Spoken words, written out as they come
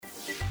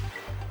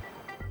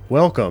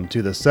Welcome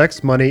to the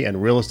Sex, Money,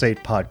 and Real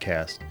Estate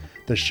Podcast,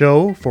 the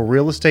show for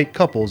real estate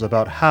couples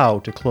about how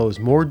to close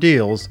more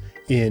deals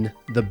in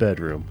the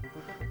bedroom.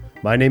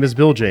 My name is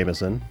Bill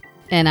Jameson.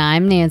 And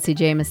I'm Nancy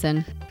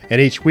Jameson. And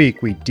each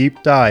week we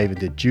deep dive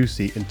into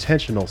juicy,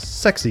 intentional,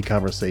 sexy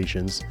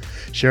conversations,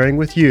 sharing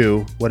with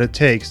you what it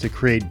takes to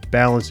create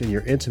balance in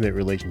your intimate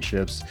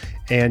relationships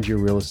and your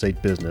real estate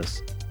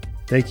business.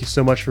 Thank you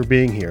so much for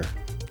being here.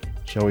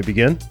 Shall we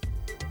begin?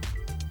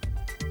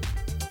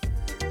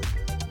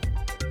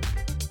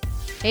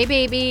 Hey,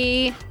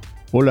 baby.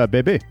 Hola,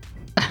 baby.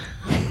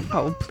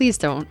 Oh, please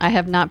don't. I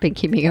have not been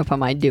keeping up on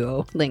my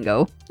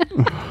Duolingo.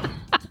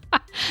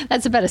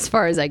 That's about as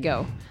far as I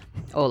go.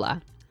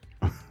 Hola.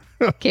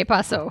 ¿Qué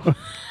pasó?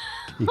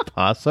 ¿Qué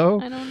pasó?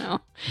 I don't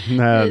know.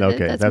 No,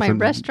 okay. That's my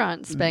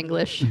restaurant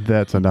Spanglish.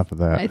 That's enough of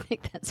that. I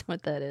think that's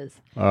what that is.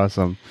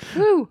 Awesome.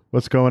 Woo.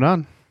 What's going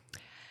on?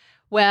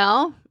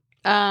 Well,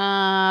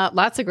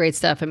 lots of great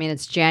stuff. I mean,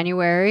 it's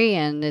January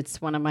and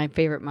it's one of my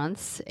favorite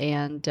months.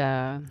 And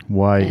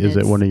why is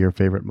it one of your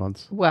favorite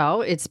months?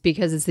 Well, it's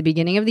because it's the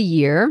beginning of the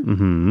year.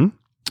 Mm-hmm.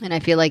 And I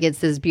feel like it's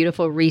this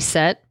beautiful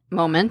reset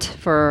moment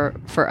for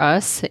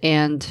us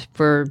and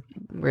for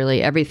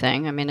really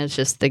everything. I mean, it's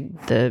just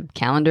the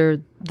calendar,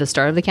 the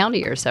start of the calendar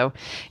year. So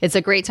it's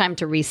a great time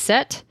to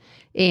reset.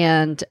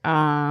 And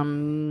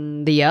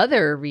the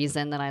other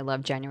reason that I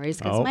love January is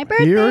because it's my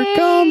birthday. Here it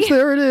comes.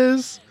 There it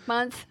is.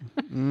 Month.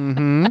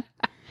 Mm-hmm.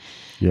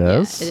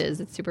 Yes. Yeah, it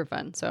is. It's super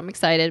fun. So I'm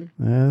excited.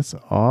 That's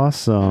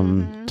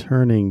awesome. Mm-hmm.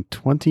 Turning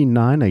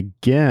 29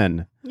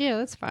 again. Yeah,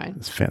 that's fine.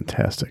 It's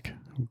fantastic.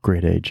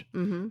 Great age.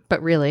 Mm-hmm.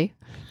 But really?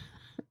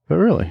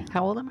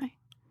 How old am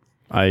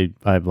I?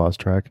 I've lost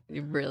track.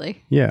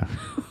 Really? Yeah.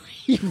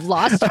 You've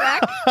lost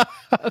track?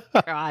 Oh,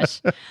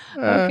 gosh.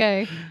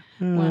 Okay.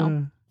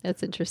 Well,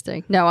 that's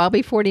interesting. No, I'll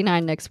be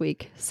 49 next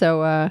week.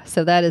 So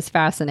that is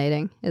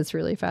fascinating. It's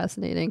really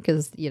fascinating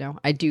because,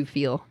 I do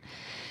feel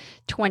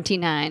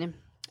 29.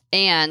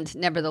 And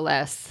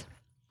nevertheless,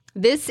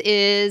 this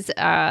is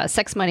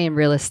Sex, Money, and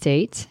Real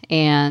Estate.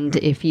 And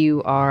if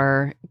you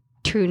are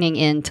tuning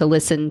in to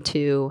listen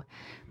to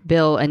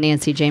Bill and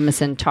Nancy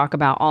Jameson talk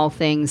about all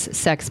things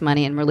sex,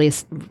 money, and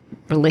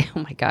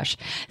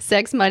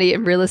sex, money,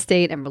 and real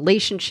estate and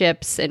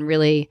relationships, and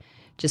really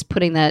just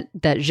putting that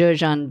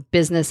zhuzh on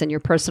business and your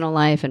personal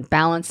life and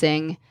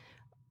balancing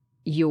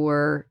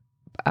your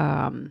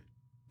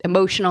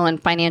emotional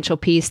and financial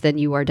piece, then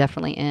you are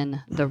definitely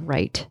in the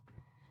right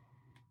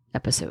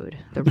episode,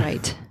 the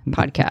right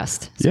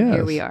podcast. So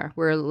Here we are.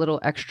 We're a little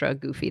extra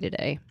goofy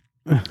today.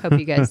 Hope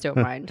you guys don't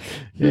mind.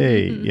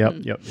 Hey, yep.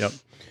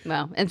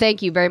 Well, and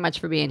thank you very much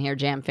for being here,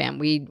 Jam Fam.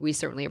 We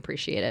certainly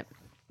appreciate it.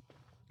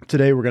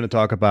 Today we're going to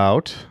talk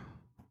about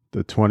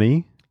the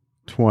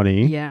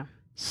 2020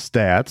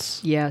 stats.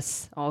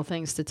 Yes, all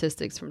things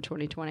statistics from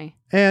 2020.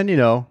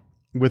 And,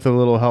 with a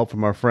little help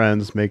from our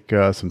friends, make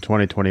some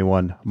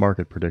 2021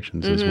 market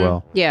predictions as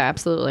well. Yeah,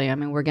 absolutely. I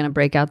mean, we're going to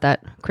break out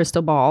that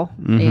crystal ball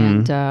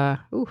and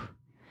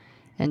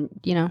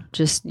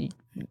just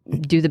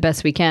do the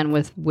best we can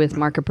with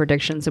market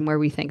predictions and where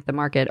we think the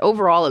market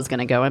overall is going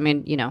to go. I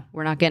mean,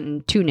 we're not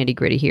getting too nitty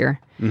gritty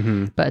here,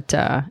 but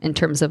in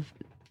terms of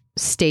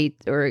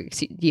state or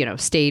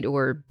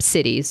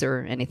cities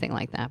or anything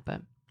like that,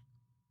 but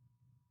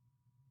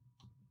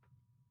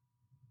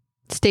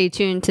stay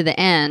tuned to the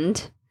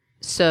end.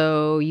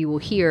 So you will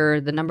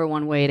hear the number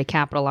one way to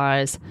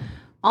capitalize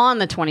on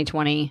the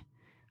 2020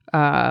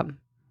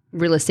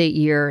 real estate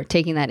year,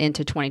 taking that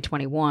into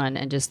 2021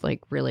 and just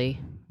really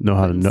know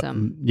how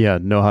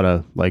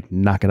to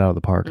knock it out of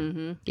the park.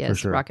 Mm-hmm. Yes,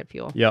 sure. Rocket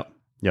fuel. Yep.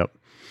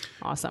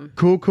 Awesome.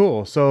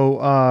 Cool.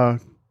 So,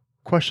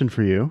 question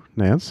for you,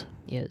 Nance.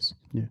 Yes.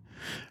 Yeah.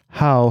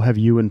 How have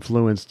you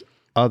influenced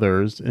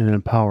others in an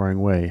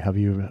empowering way?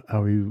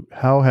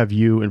 How have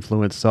you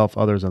influenced self,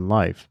 others, and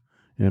life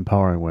in an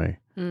empowering way?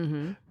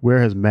 Mm-hmm.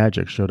 Where has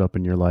magic showed up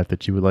in your life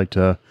that you would like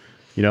to,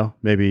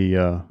 maybe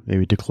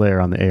declare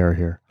on the air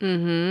here?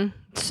 Mm-hmm.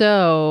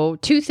 So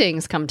 2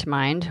 things come to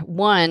mind.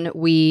 One,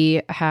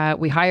 we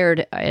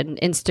hired an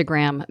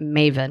Instagram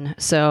maven.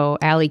 So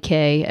Allie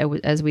K,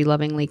 as we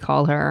lovingly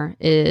call her,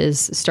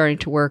 is starting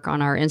to work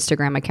on our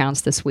Instagram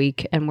accounts this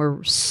week. And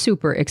we're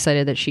super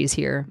excited that she's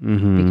here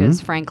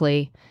because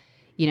frankly,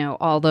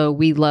 although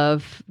we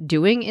love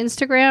doing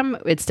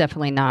Instagram, it's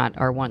definitely not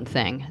our one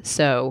thing.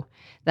 So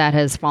that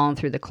has fallen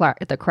through the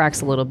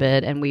cracks a little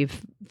bit. And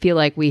feel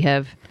like we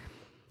have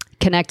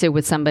connected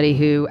with somebody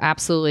who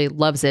absolutely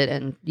loves it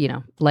and,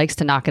 likes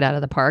to knock it out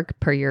of the park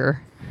per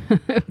your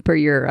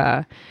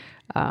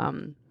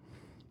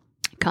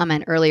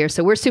comment earlier.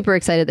 So we're super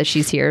excited that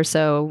she's here.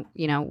 So,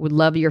 would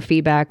love your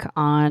feedback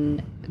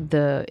on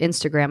the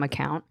Instagram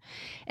account.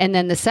 And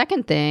then the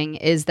second thing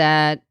is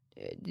that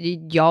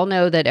y'all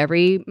know that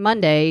every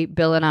Monday,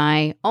 Bill and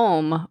I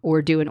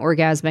or do an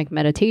orgasmic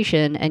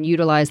meditation and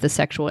utilize the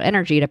sexual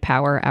energy to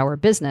power our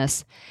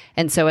business.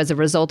 And so as a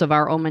result of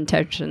our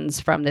intentions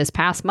from this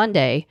past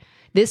Monday,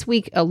 this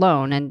week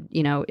alone, and,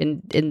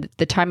 in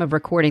the time of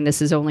recording,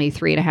 this is only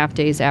 3.5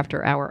 days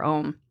after our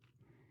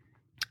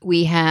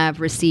We have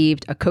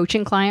received a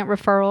coaching client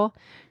referral,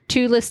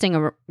 2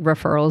 listing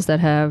referrals that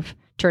have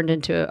turned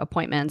into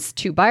appointments,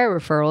 2 buyer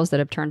referrals that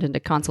have turned into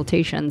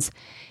consultations,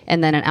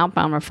 and then an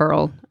outbound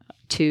referral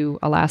to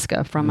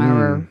Alaska from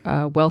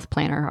our wealth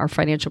planner, our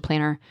financial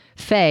planner,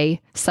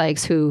 Faye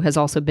Sykes, who has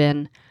also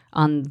been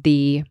on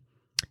the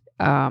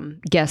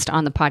guest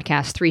on the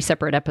podcast, 3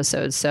 separate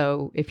episodes.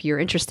 So if you're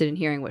interested in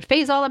hearing what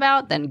Faye's all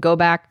about, then go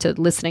back to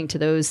listening to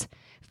those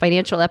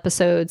financial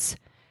episodes.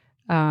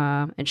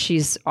 And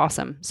she's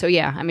awesome. So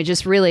yeah, I mean,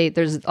 just really,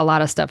 there's a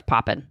lot of stuff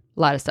popping.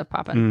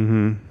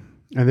 Mm-hmm.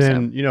 And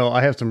then,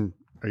 I have some,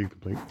 are you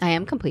complete? I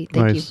am complete.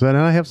 Thank you. Then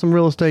I have some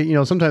real estate,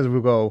 sometimes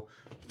we'll go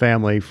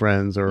family,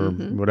 friends, or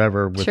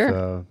whatever with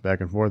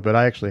back and forth, but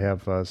I actually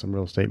have some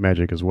real estate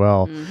magic as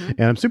well.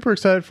 And I'm super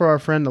excited for our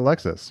friend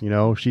Alexis.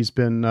 She's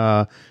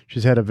been,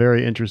 she's had a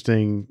very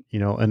interesting,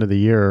 end of the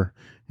year.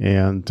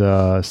 And,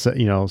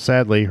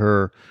 sadly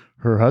her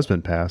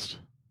husband passed,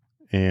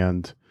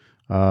 and,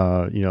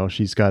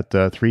 she's got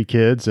 3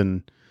 kids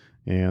and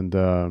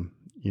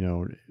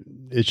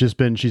it's just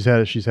been, she's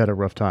had a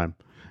rough time,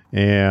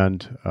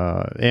 and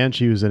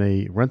she was in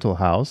a rental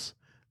house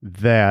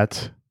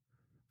that,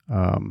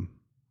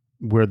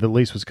 where the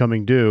lease was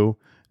coming due.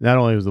 Not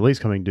only was the lease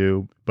coming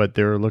due, but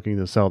they're looking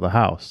to sell the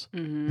house,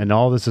 and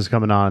all this is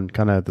coming on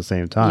kind of at the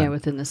same time. Yeah,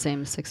 within the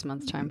same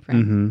 6-month time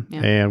frame.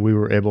 Yeah. And we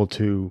were able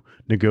to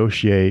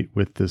negotiate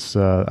with this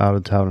out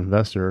of town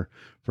investor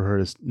for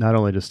her to not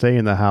only to stay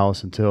in the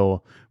house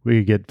until we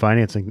could get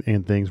financing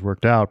and things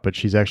worked out, but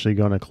she's actually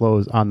going to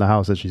close on the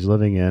house that she's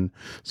living in,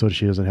 so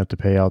she doesn't have to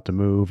pay out to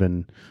move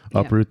and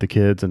uproot the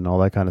kids and all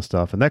that kind of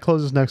stuff. And that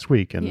closes next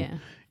week. And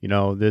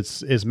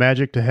it's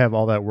magic to have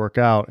all that work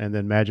out, and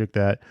then magic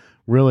that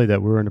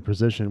we're in a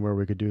position where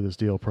we could do this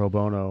deal pro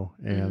bono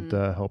and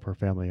help her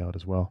family out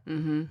as well.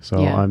 So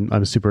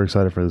I'm super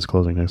excited for this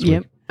closing next week.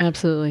 Yep,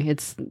 absolutely.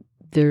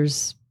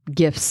 There's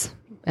gifts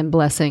and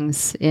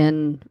blessings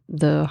in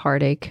the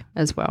heartache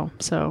as well.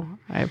 So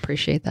I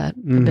appreciate that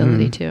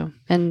ability too.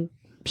 And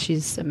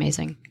she's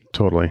amazing.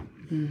 Totally.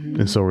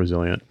 And so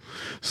resilient.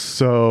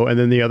 So, and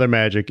then the other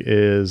magic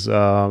is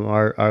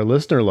our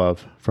listener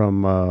love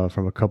from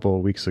a couple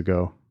of weeks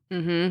ago.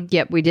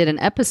 Yep, we did an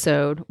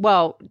episode.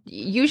 Well,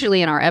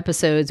 usually in our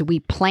episodes, we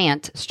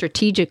plant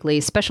strategically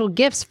special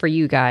gifts for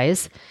you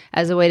guys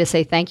as a way to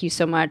say thank you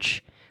so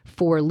much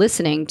for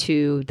listening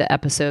to the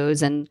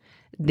episodes and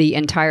the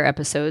entire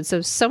episode.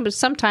 So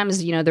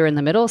sometimes, they're in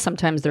the middle,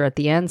 sometimes they're at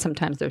the end,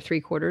 sometimes they're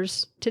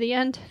 3/4 to the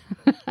end.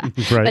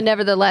 Right. But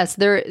nevertheless,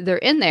 they're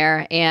in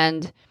there,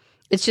 and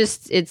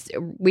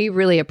we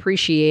really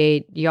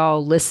appreciate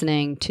y'all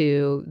listening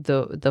to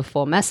the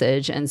full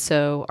message. And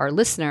so our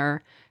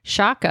listener,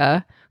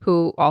 Shaka,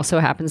 who also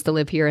happens to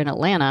live here in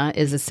Atlanta,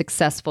 is a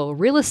successful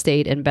real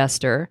estate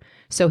investor.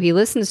 So he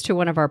listens to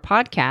one of our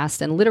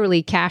podcasts and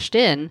literally cashed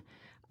in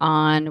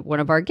on one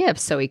of our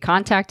gifts. So he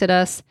contacted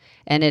us,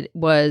 and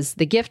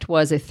the gift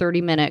was a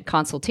 30-minute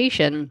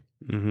consultation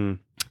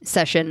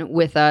session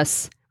with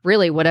us,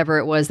 really whatever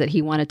it was that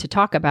he wanted to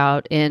talk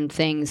about in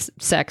things,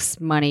 sex,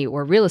 money,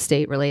 or real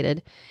estate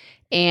related.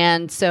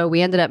 And so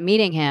we ended up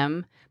meeting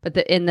him,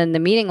 and then the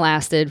meeting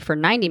lasted for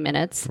 90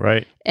 minutes.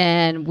 Right.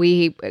 And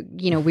we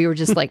were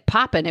just like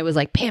popping. It was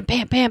like pam,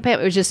 pam, pam, pam.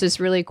 It was just this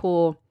really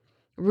cool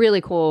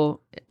meeting,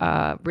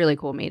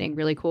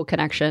 really cool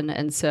connection.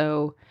 And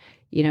so,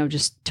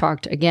 just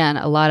talked again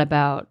a lot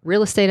about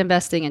real estate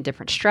investing and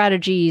different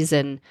strategies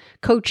and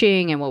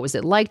coaching and what was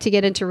it like to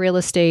get into real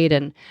estate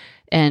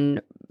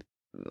and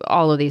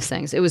all of these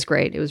things. It was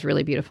great. It was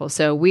really beautiful.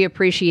 So we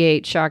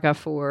appreciate Shaka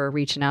for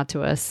reaching out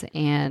to us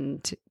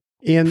and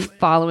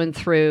following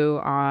through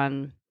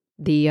on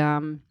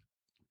the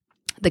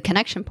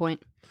connection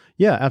point.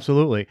 Yeah,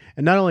 absolutely.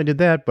 And not only did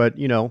that, but,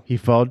 he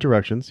followed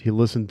directions. He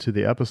listened to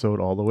the episode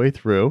all the way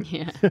through,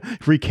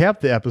 recapped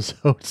the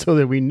episode so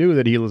that we knew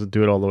that he listened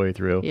to it all the way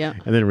through,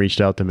 and then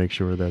reached out to make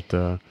sure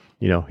that,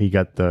 he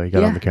got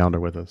on the calendar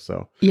with us.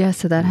 So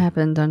so that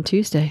happened on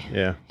Tuesday.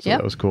 Yeah. So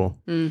that was cool.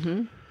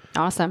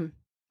 Awesome.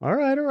 All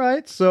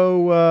right.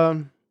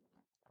 So,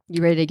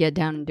 you ready to get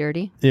down and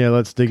dirty? Yeah,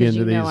 let's dig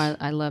into these.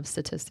 I love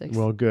statistics.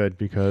 Well, good,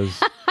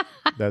 because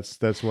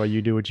that's why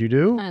you do what you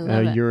do. I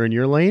love it. You're in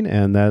your lane,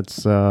 and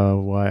that's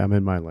why I'm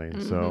in my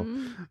lane.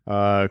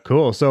 So,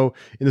 cool. So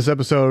in this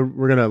episode,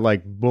 we're going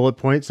to bullet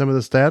point some of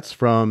the stats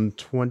from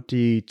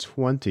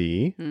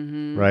 2020,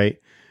 right?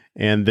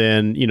 And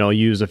then,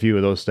 use a few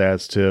of those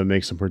stats to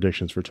make some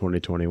predictions for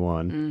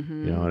 2021.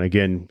 And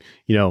again,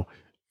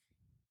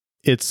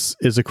 it's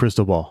a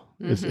crystal ball.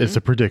 It's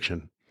a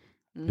prediction.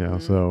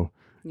 So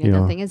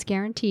nothing is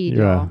guaranteed.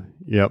 Y'all.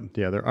 Yep.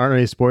 Yeah. There aren't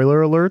any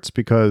spoiler alerts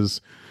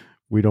because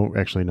we don't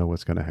actually know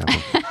what's going to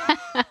happen.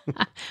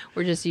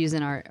 We're just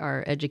using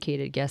our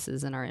educated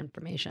guesses and our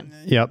information.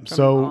 Yep.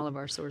 From all of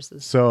our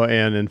sources. So,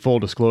 and in full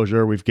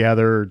disclosure, we've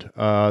gathered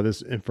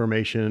this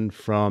information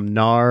from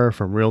NAR,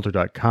 from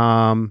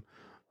Realtor.com,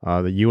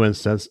 the UN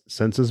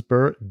Census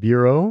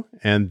Bureau,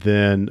 and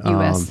then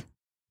U.S.,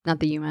 not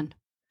the UN.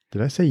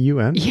 Did I say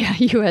UN? Yeah,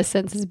 U.S.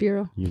 Census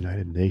Bureau.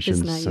 United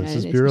Nations not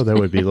Census United Bureau. Nations. That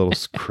would be a little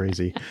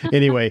crazy.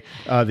 Anyway,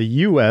 the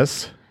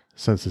U.S.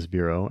 Census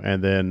Bureau,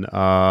 and then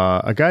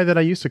a guy that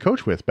I used to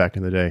coach with back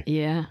in the day,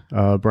 Yeah.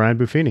 Brian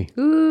Buffini.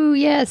 Ooh,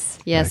 yes.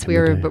 Yes, Back we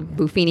in the were day.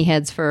 Buffini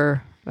heads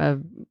for a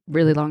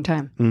really long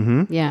time.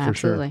 Mm-hmm. Yeah, for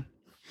absolutely.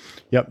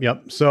 Sure.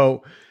 Yep.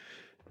 So,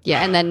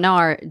 Yeah, and then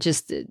NAR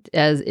just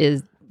as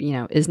is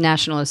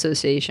National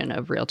Association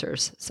of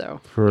Realtors. So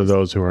for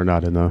those who are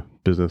not in the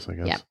business, I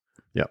guess. Yep.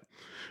 Yep.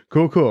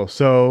 Cool.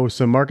 So,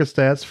 some market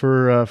stats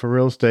for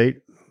real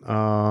estate.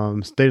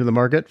 State of the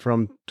market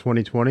from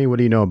 2020. What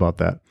do you know about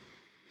that?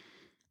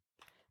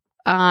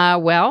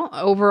 Well,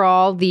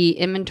 overall, the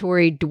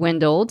inventory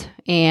dwindled,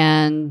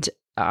 and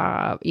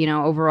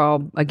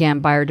overall, again,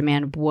 buyer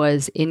demand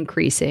was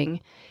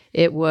increasing.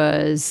 It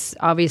was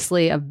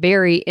obviously a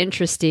very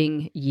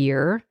interesting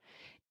year.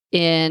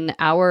 In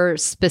our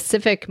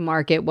specific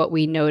market, what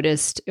we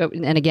noticed,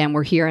 and again,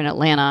 we're here in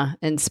Atlanta,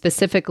 and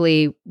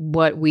specifically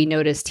what we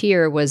noticed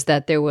here was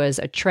that there was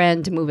a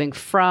trend moving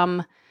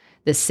from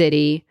the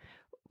city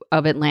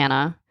of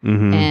Atlanta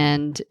Mm-hmm.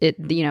 and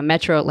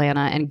Metro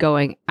Atlanta, and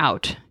going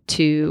out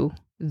to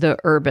the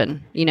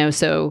urban,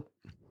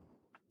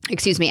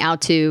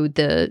 out to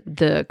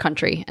the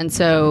country. And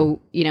so,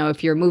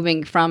 if you're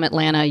moving from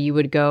Atlanta, you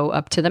would go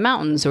up to the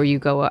mountains, or you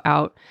go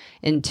out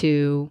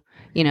into,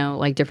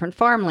 like different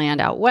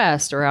farmland out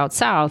west or out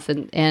south.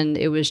 And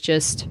it was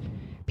just,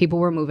 people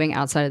were moving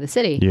outside of the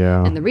city.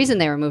 Yeah. And the reason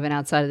they were moving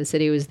outside of the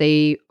city was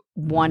they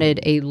wanted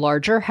a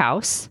larger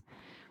house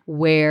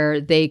where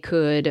they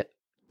could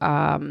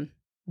have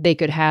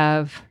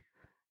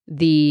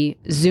the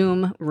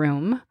Zoom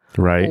room,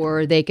 Right.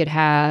 or they could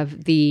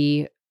have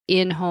the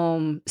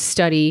in-home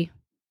study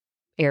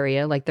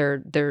area, like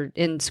they're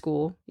in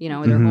school, they're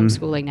Mhm.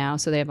 homeschooling now,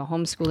 so they have a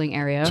homeschooling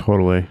area.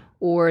 Totally.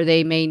 Or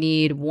they may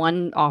need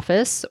one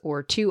office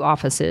or two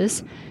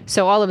offices.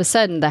 So all of a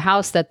sudden, the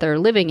house that they're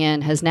living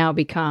in has now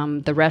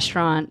become the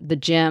restaurant, the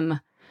gym,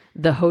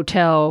 the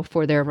hotel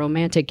for their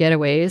romantic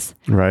getaways,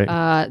 Right.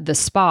 the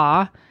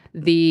spa,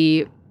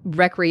 the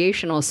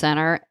recreational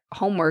center,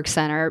 homework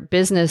center,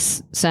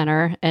 business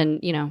center, and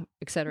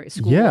et cetera,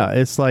 school, Yeah.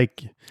 It's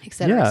like, et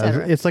cetera, et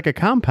cetera. it's like a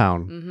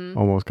compound Mhm.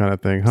 almost kind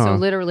of thing, huh? So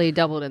literally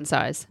doubled in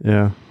size.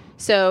 Yeah.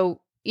 So,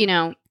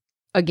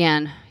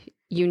 again,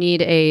 you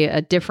need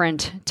a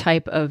different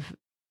type of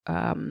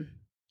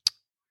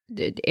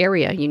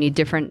area. You need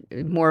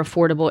more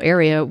affordable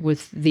area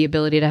with the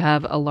ability to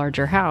have a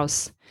larger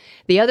house.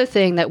 The other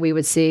thing that we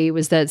would see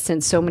was that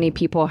since so many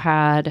people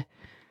had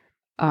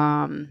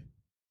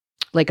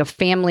like a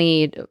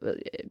family,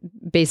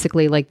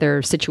 basically like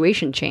their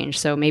situation changed.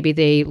 So maybe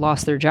they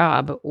lost their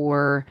job,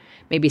 or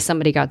maybe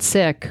somebody got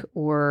sick,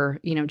 or,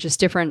 just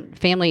different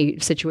family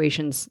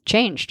situations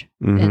changed.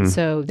 Mhm. And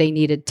so they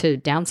needed to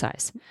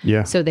downsize.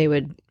 Yeah. So they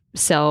would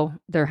sell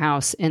their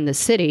house in the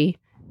city,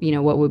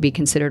 what would be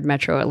considered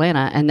Metro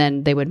Atlanta, and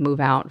then they would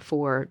move out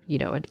for,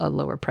 a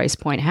lower price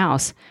point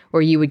house,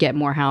 or you would get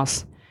more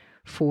house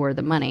for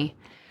the money.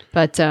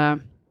 But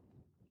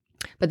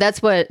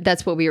that's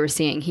what we were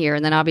seeing here.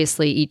 And then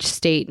obviously each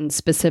state and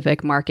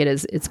specific market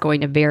it's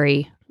going to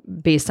vary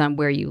based on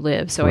where you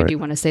live. So Right. I do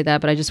want to say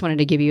that, but I just wanted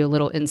to give you a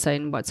little insight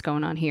in what's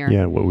going on here.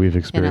 Yeah, what we've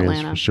experienced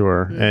Atlanta. for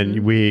sure. Mhm. And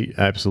we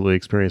absolutely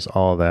experienced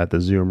all of that.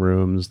 The Zoom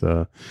rooms,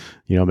 the,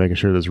 making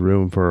sure there's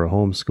room for a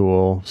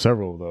homeschool,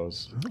 several of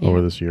those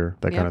over this year,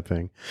 that kind of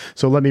thing.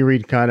 So let me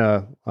read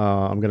I'm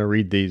going to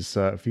read these,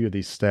 a few of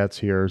these stats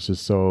here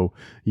just so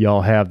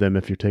y'all have them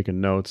if you're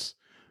taking notes.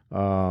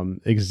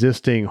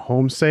 Existing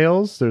home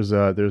sales, they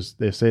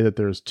say that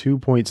there's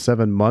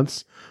 2.7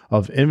 months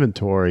of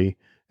inventory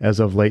as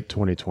of late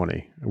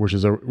 2020, which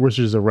is a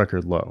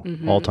record low,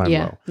 all time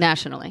low.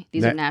 Nationally.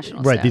 These are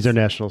national Right, stats. these are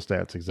national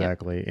stats,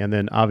 exactly. And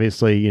then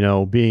obviously,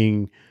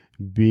 being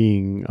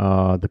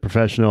the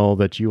professional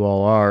that you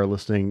all are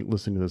listening to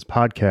this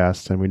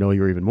podcast, and we know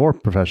you're even more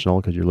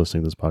professional because you're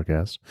listening to this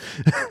podcast,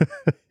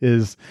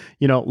 is,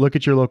 look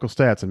at your local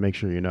stats and make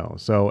sure you know.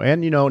 So,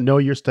 and, know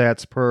your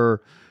stats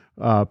per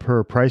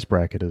price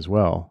bracket as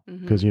well.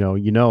 Because,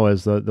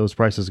 as those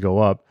prices go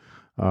up,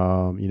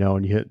 and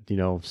you hit,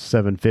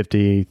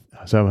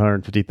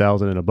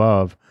 750,000 and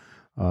above,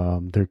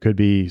 there could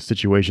be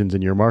situations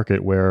in your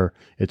market where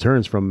it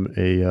turns from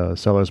a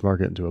seller's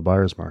market into a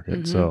buyer's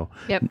market. So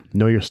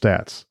know your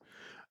stats.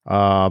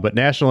 But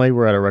nationally,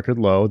 we're at a record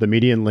low. The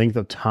median length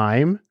of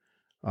time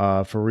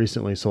for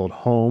recently sold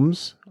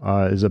homes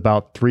is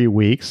about 3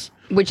 weeks.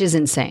 Which is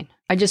insane.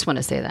 I just want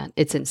to say that.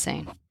 It's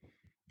insane.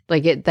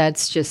 Like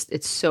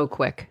it's so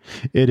quick.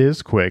 It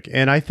is quick.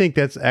 And I think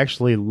that's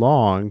actually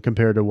long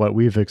compared to what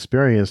we've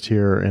experienced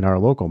here in our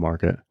local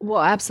market.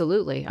 Well,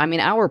 absolutely. I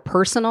mean, our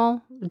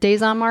personal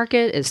days on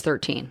market is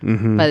 13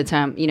 Mm-hmm. by the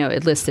time,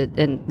 it listed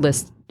I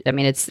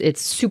mean,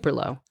 it's super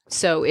low.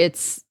 So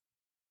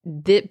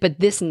but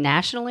this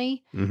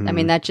nationally, Mm-hmm. I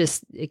mean, that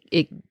just,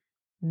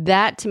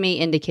 that to me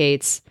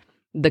indicates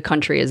the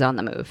country is on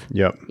the move.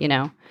 Yep.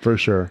 For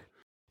sure.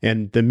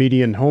 And the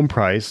median home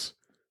price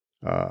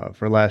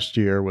for last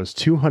year was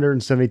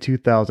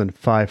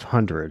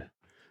 $272,500.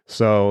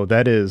 So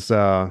that is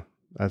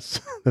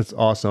that's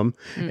awesome.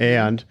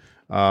 And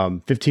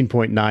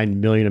 15.9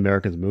 million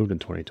Americans moved in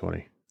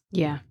 2020.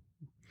 Yeah.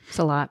 It's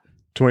a lot.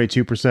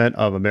 22%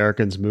 of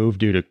Americans moved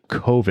due to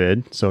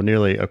COVID. So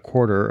nearly a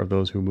quarter of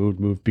those who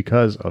moved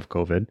because of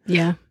COVID.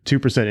 Yeah.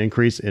 2%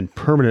 increase in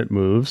permanent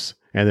moves,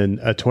 and then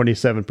a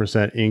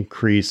 27%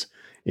 increase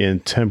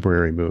in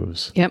temporary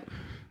moves. Yep.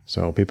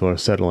 So people are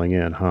settling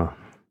in, huh?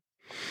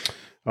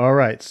 All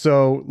right.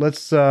 So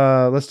let's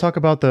talk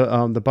about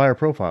the buyer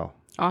profile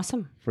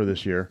Awesome. for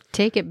this year.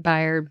 Take it,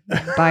 buyer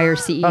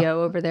CEO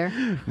over there.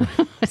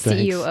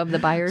 CEO of the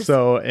buyers.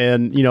 So,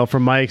 and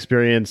from my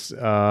experience, we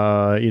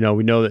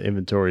know that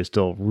inventory is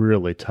still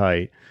really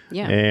tight.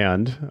 Yeah.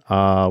 And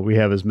we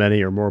have as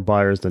many or more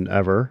buyers than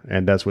ever,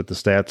 and that's what the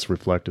stats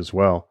reflect as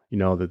well.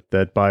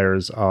 That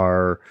buyers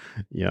are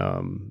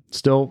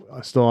still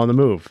on the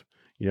move.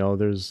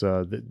 There's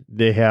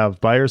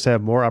buyers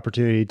have more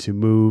opportunity to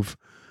move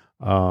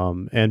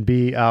and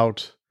be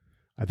out.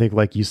 I think,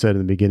 like you said in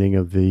the beginning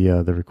of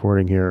the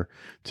recording here,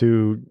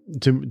 to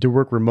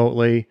work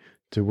remotely,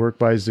 to work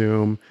by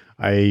Zoom.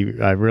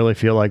 I really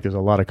feel like there's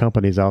a lot of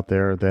companies out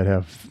there that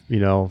have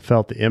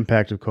felt the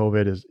impact of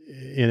COVID is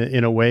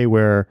in a way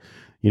where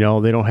they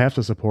don't have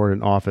to support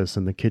an office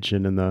and the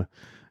kitchen and the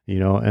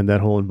and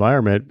that whole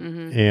environment,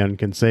 and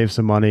can save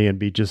some money and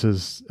be just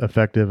as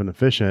effective and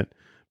efficient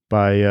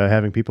by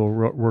having people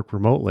work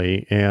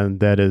remotely. And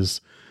that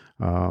is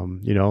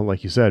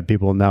like you said,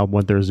 people now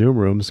want their Zoom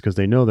rooms because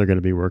they know they're going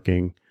to be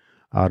working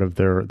out of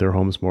their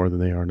homes more than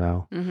they are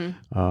now.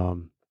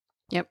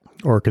 Yep.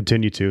 Or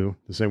continue to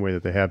the same way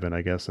that they have been,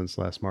 I guess, since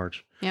last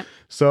March. Yep.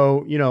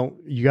 So, you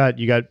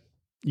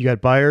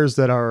got buyers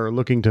that are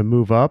looking to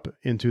move up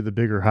into the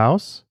bigger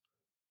house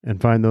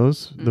and find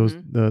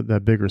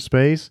that bigger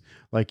space.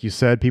 Like you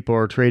said, people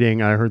are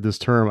trading. I heard this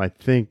term, I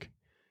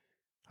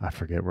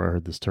forget where I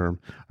heard this term,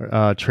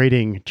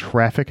 trading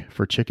traffic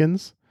for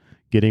chickens.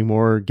 Getting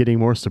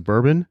more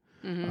suburban,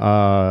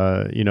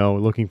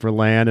 looking for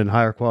land and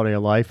higher quality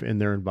of life in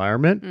their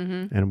environment.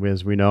 And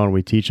as we know, and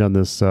we teach on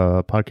this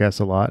podcast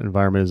a lot,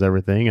 environment is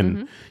everything.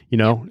 And,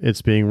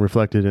 it's being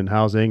reflected in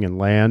housing and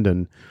land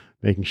and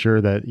making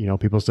sure that,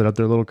 people set up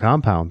their little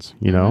compounds,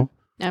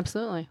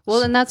 Absolutely.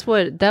 Well, and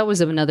that was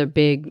another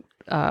big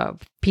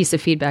piece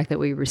of feedback that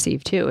we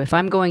received too. If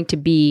I'm going to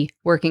be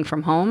working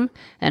from home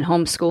and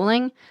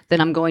homeschooling,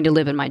 then I'm going to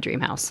live in my dream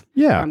house.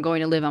 Yeah. Or I'm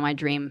going to live on my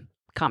dream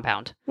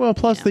compound. Well,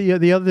 plus the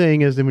other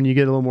thing is that when you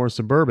get a little more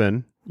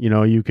suburban,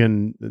 you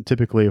can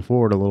typically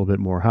afford a little bit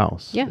more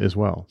house as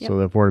well. Yep. So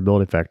the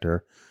affordability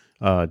factor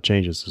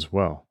changes as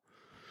well.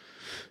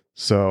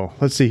 So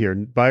let's see here.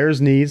 Buyers'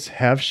 needs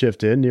have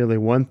shifted. Nearly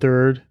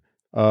 1/3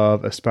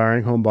 of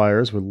aspiring home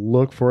buyers would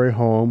look for a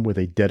home with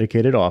a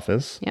dedicated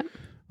office. Yep.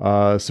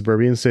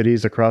 Suburban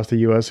cities across the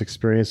U.S.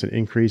 experience an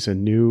increase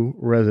in new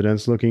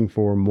residents looking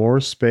for more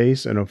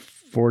space and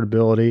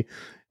affordability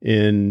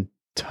in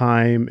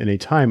a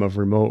time of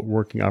remote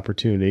working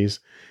opportunities,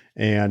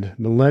 and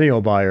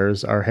millennial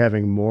buyers are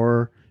having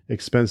more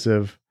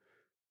expensive,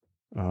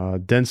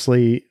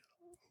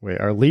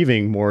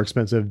 leaving more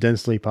expensive,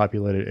 densely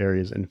populated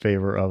areas in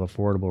favor of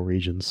affordable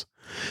regions.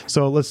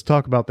 So let's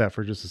talk about that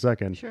for just a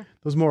second. Sure.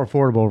 Those more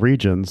affordable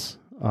regions,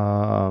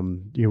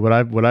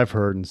 what I've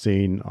heard and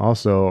seen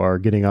also are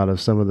getting out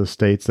of some of the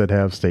states that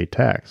have state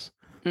tax.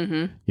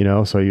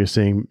 So you're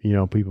seeing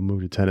people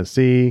move to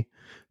Tennessee,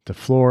 to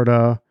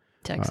Florida.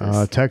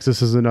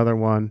 Texas is another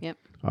one. Yep.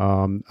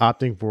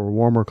 Opting for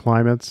warmer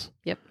climates.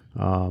 Yep.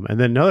 And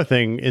then another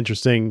thing,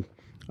 interesting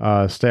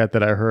stat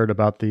that I heard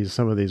about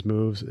some of these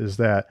moves is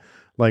that,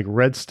 like,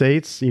 red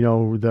states,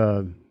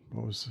 the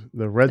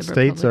red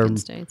states are.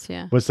 States,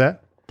 yeah. What's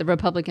that? The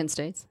Republican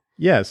states.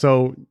 Yeah.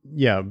 So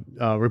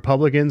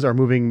Republicans are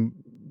moving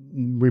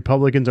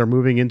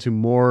into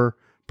more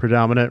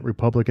predominant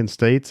Republican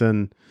states,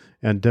 and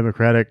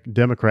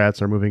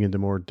Democrats are moving into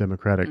more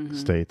Democratic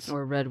states.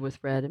 Or red with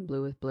red and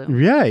blue with blue.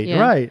 Right, yeah.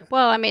 Right.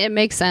 Well, I mean, it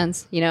makes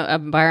sense.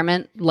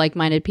 Environment,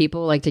 like-minded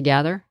people like to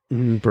gather.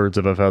 Birds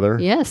of a feather.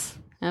 Yes,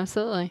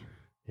 absolutely.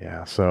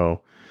 Yeah,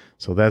 so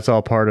that's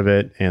all part of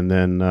it. And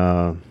then...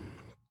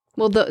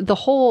 well, the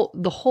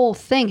whole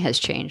thing has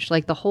changed.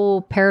 Like, the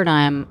whole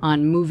paradigm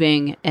on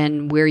moving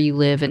and where you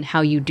live and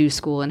how you do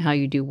school and how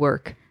you do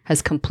work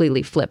has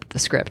completely flipped the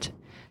script.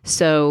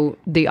 So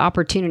the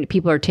opportunity,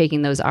 people are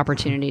taking those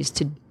opportunities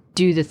to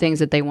do the things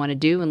that they want to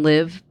do and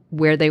live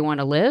where they want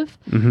to live,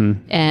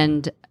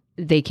 and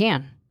they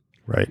can.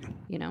 Right.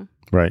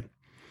 Right.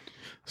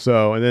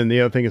 So, and then the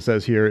other thing it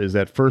says here is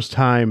that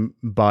first-time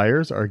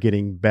buyers are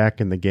getting back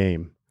in the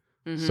game.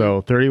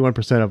 So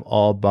 31% of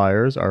all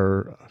buyers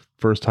are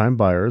first-time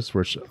buyers,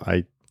 which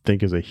I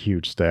think is a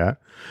huge stat.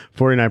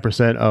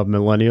 49% of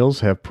millennials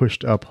have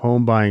pushed up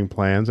home buying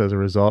plans as a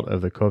result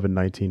of the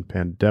COVID-19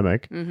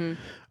 pandemic.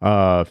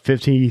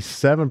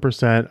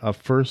 57% of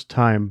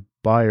first-time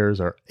buyers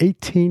are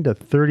 18 to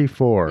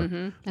 34.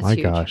 That's My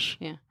huge. gosh.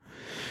 Yeah.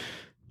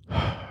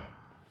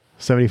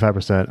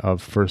 75%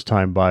 of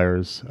first-time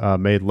buyers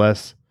made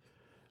less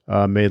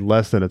than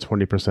a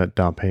 20%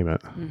 down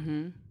payment.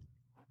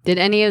 Did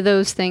any of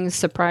those things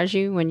surprise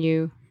you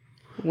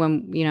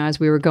when as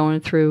we were going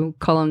through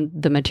culling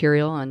the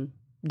material and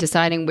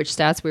deciding which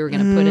stats we were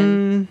going to put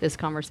in this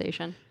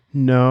conversation?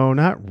 No,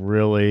 not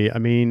really. I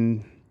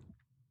mean,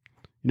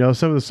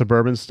 some of the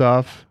suburban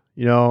stuff,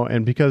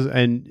 and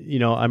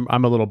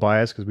I'm a little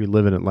biased because we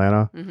live in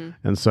Atlanta.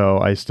 And so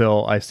I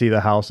see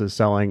the houses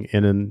selling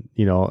in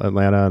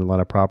Atlanta and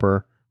Atlanta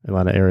proper,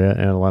 Atlanta area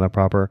and Atlanta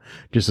proper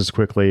just as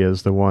quickly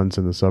as the ones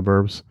in the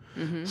suburbs.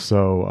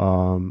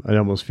 So it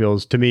almost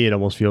feels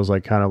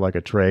like kind of like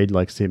a trade,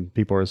 like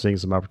people are seeing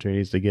some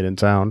opportunities to get in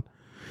town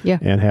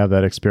and have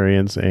that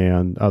experience,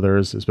 and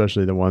others,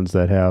 especially the ones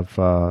that have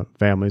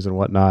families and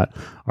whatnot,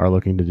 are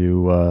looking to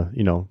do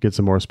get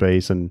some more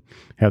space and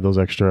have those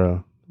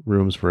extra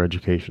rooms for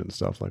education and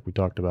stuff like we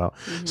talked about.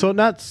 So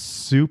not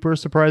super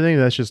surprising.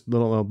 That's just a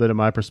little bit of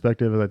my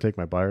perspective as I take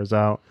my buyers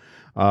out.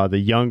 The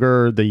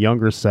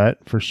younger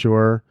set for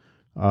sure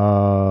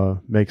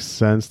makes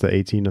sense. The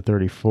 18 to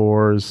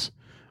 34s,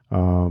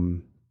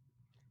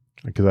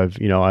 because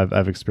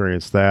I've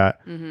experienced that.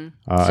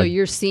 So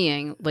you're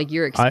seeing, like,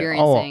 you're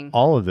experiencing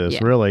all of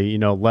this really,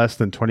 less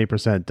than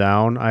 20%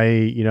 down.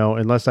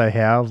 Unless I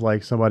have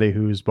like somebody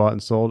who's bought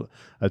and sold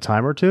a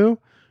time or two,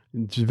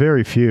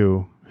 very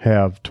few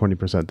have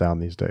 20% down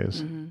these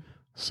days.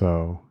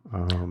 So,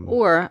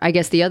 or I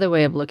guess the other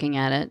way of looking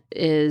at it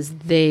is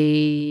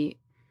they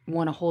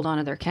want to hold on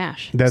to their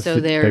cash. That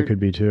could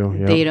be too.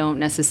 Yep. They don't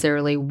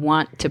necessarily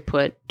want to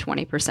put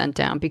 20%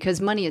 down because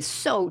money is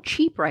so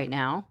cheap right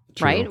now.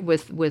 True. Right?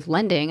 With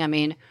lending. I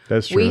mean,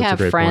 that's true. We have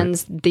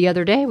friends the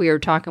other day, we were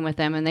talking with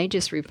them and they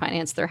just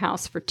refinanced their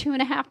house for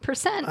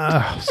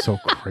 2.5%. So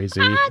crazy.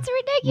 It's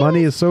ridiculous.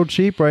 Money is so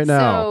cheap right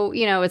now. So,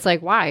 it's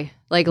like, why?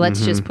 Like,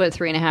 let's just put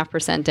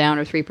 3.5% down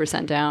or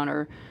 3% down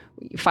or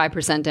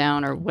 5%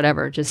 down or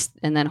whatever,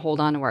 and then hold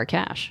on to our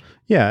cash.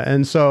 Yeah.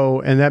 And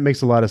that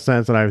makes a lot of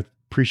sense. And I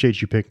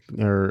appreciate you picking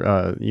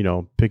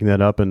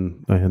that up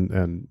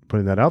and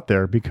putting that out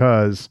there,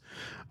 because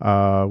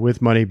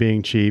with money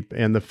being cheap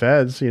and the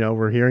feds,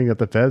 we're hearing that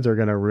the feds are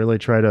going to really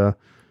try to,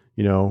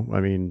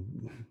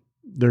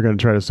 they're going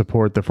to try to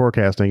support, the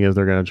forecasting is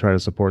they're going to try to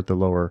support the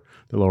lower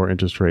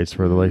interest rates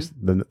for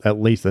at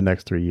least the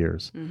next 3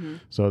 years.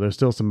 So there's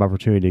still some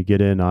opportunity to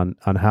get in on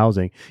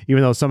housing,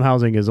 even though some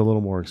housing is a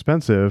little more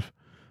expensive.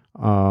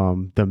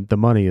 The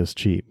money is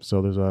cheap.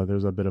 So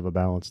there's a bit of a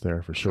balance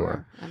there for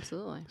sure.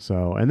 Absolutely.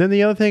 So, and then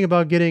the other thing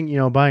about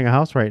buying a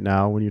house right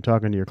now, when you're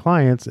talking to your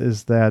clients,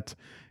 is that,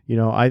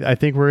 I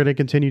think we're going to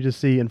continue to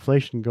see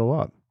inflation go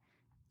up.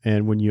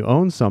 And when you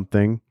own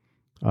something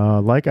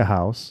like a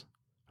house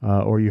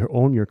or you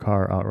own your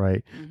car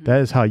outright,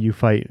 that is how you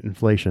fight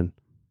inflation,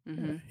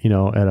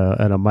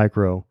 at a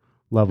micro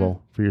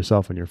level for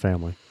yourself and your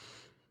family.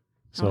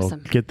 So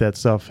awesome. Get that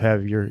stuff,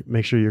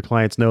 make sure your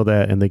clients know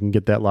that and they can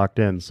get that locked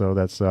in. So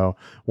that's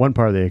one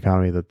part of the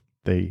economy that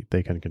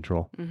they can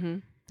control.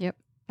 Yep,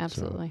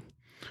 absolutely.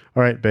 So,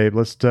 all right, babe,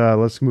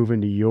 let's move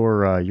into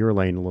your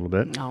lane a little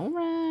bit. All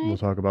right. We'll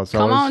talk about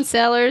sellers. Come on,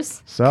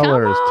 sellers.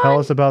 Sellers, tell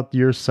us about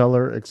your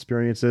seller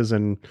experiences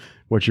and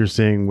what you're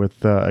seeing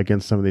with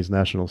against some of these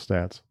national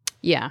stats.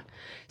 Yeah.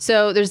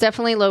 So there's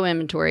definitely low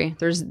inventory.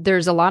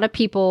 There's a lot of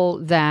people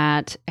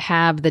that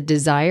have the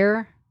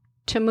desire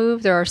to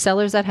move. There are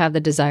sellers that have the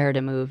desire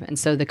to move. And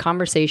so the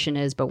conversation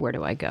is, but where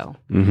do I go?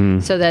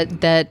 So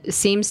that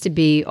seems to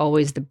be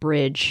always the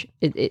bridge.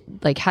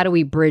 Like, how do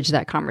we bridge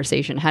that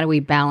conversation? How do we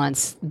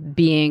balance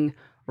being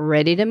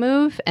ready to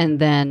move and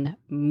then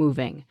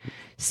moving?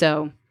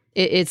 So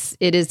it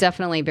is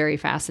definitely very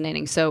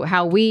fascinating. So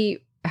how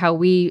we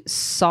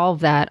solve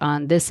that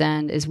on this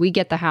end is we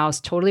get the house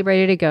totally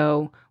ready to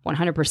go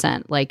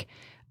 100%. Like,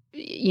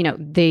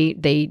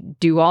 they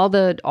do all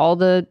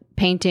the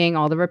painting,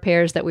 all the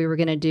repairs that we were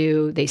going to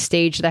do. They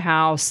stage the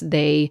house.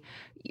 They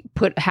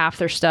put half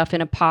their stuff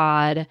in a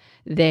pod.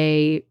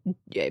 It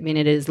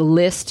is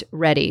list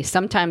ready.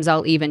 Sometimes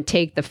I'll even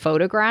take the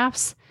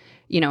photographs,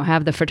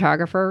 have the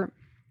photographer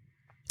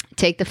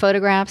take the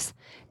photographs,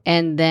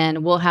 and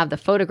then we'll have the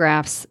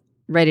photographs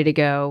ready to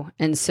go.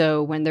 And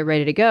so when they're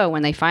ready to go,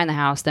 when they find the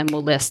house, then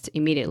we'll list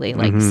immediately,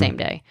 like the same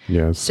day.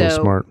 Yeah, it's so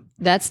smart.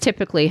 That's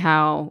typically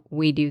how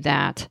we do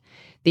that.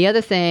 The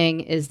other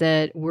thing is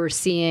that we're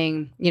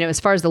seeing, as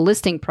far as the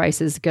listing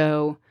prices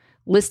go,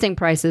 listing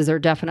prices are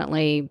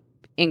definitely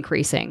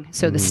increasing.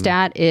 So the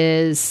stat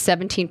is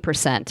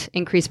 17%,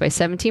 increased by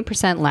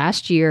 17%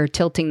 last year,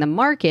 tilting the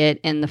market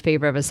in the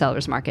favor of a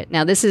seller's market.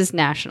 Now, this is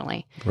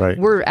nationally. Right.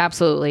 We're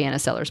absolutely in a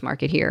seller's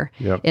market here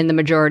in the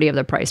majority of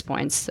the price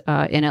points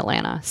in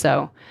Atlanta.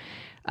 So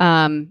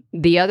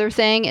the other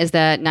thing is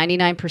that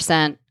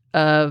 99%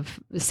 of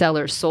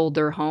sellers sold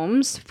their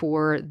homes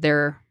for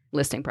their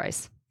listing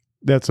price.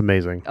 That's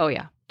amazing. Oh,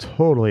 yeah.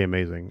 Totally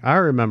amazing. I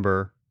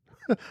remember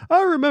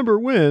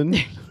when...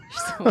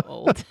 You're so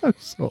old. I'm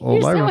so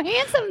old. You're so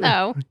handsome,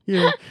 though.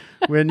 Yeah.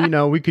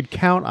 When, we could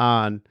count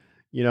on,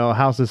 a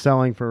house is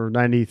selling for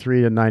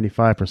 93 to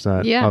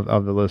 95% Yeah.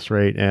 of the list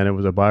rate, and it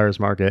was a buyer's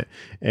market.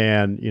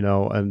 And,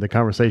 and the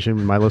conversation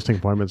with my listing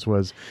appointments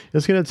was,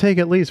 it's going to take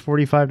at least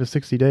 45 to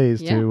 60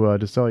 days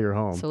to sell your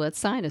home. So let's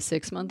sign a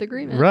 6-month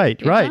agreement. Right.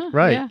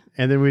 Yeah.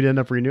 And then we'd end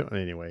up renewing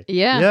anyway.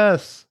 Yeah.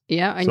 Yes.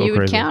 Yeah. And So you would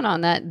crazy. count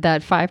on that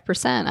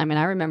 5%. I mean,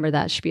 I remember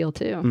that spiel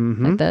too,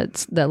 Mhm.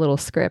 that little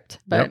script,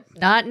 but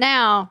not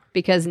now,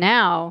 because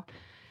now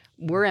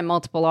we're in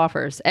multiple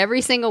offers.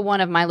 Every single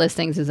one of my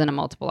listings is in a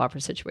multiple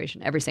offer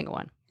situation. Every single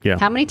one. Yeah.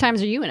 How many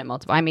times are you in a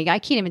multiple? I mean, I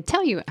can't even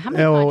tell you how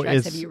many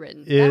contracts have you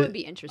written. That would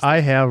be interesting. I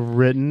have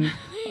written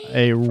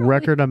a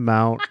record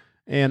amount,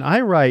 and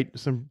I write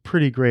some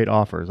pretty great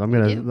offers. I'm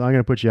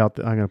gonna put you out.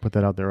 I'm gonna put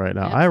that out there right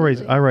now.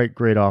 Absolutely. I write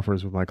great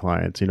offers with my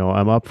clients. I'm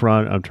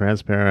upfront. I'm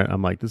transparent.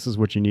 I'm like, this is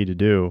what you need to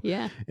do.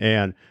 Yeah.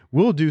 And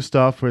we'll do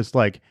stuff where it's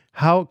like,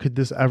 how could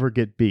this ever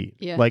get beat?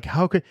 Yeah. Like,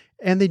 how could?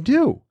 And they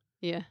do.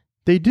 Yeah.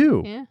 They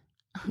do. Yeah.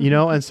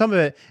 And some of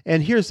it,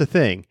 and here's the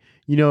thing,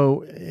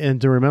 and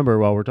to remember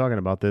while we're talking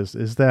about this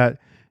is that,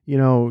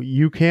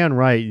 you can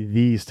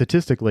write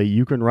statistically,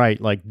 you can write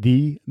like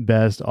the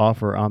best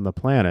offer on the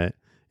planet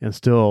and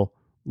still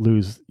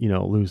lose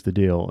the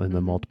deal in the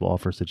multiple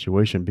offer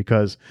situation,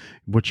 because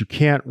what you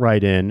can't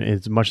write in,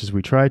 as much as we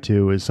try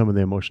to, is some of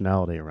the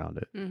emotionality around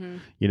it.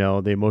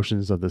 The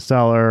emotions of the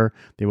seller,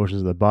 the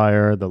emotions of the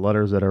buyer, the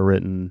letters that are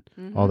written,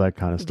 all that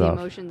kind of stuff.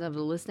 The emotions of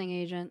the listing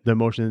agent. The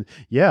emotion,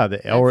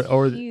 or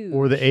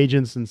the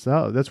agents and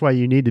stuff. That's why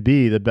you need to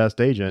be the best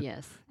agent.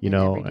 Yes.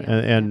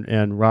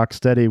 And rock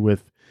steady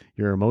with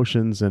your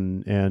emotions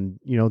and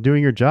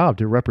doing your job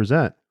to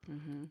represent,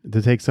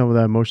 to take some of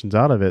the emotions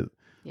out of it.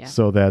 Yeah.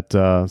 So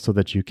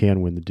that you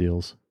can win the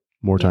deals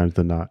more times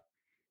than not.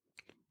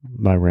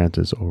 My rant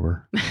is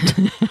over.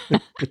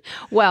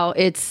 Well,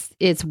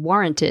 it's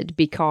warranted,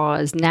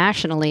 because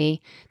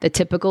nationally, the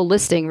typical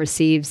listing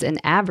receives an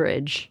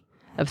average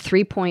of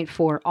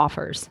 3.4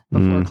 offers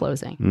before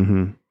closing.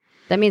 Mm-hmm.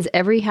 That means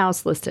every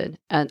house listed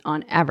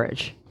on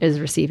average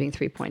is receiving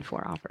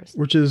 3.4 offers.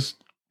 Which is,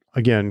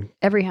 again,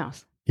 Every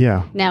house.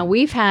 yeah. Now,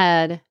 we've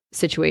had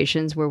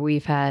situations where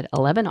we've had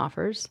 11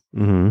 offers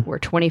or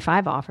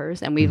 25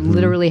 offers, and we've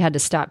literally had to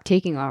stop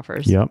taking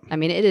offers. Yep. I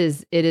mean, it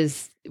is,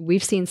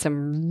 we've seen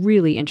some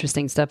really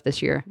interesting stuff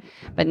this year,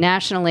 but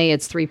nationally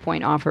it's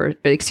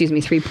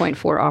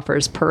 3.4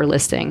 offers per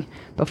listing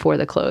before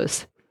the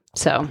close.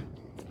 So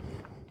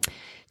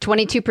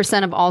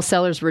 22% of all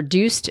sellers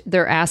reduced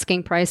their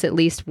asking price at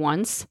least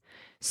once.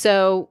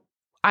 So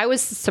I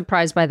was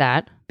surprised by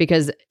that,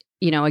 because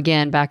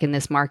again, back in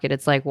this market,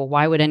 it's like, well,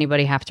 why would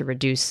anybody have to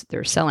reduce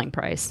their selling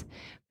price?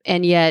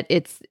 And yet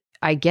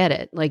I get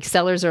it. Like,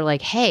 sellers are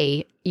like,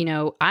 hey,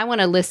 I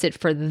want to list it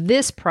for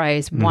this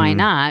price. Why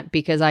not?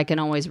 Because I can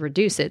always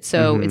reduce it.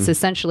 So it's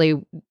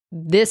essentially,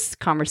 this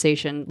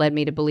conversation led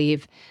me to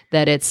believe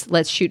that it's,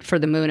 let's shoot for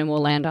the moon and we'll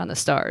land on the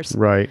stars.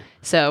 Right.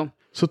 So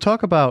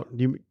talk about,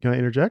 can I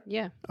interject?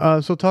 Yeah.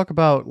 So talk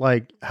about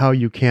like how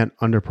you can't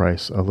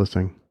underprice a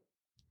listing.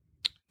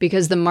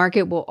 Because the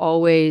market will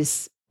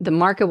always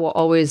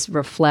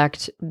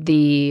reflect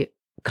the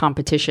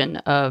competition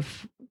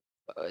of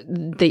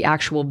the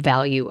actual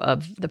value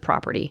of the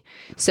property.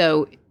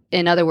 So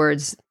in other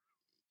words,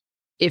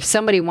 if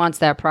somebody wants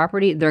that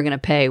property, they're going to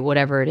pay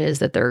whatever it is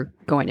that they're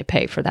going to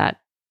pay for that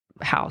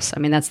house. I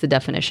mean, that's the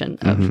definition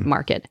of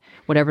market,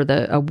 whatever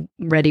a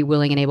ready,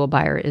 willing, and able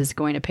buyer is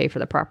going to pay for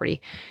the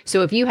property.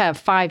 So if you have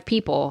 5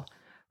 people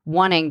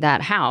wanting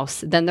that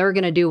house, then they're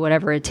going to do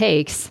whatever it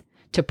takes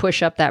to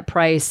push up that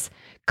price,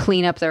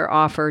 clean up their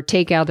offer,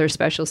 take out their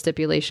special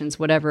stipulations,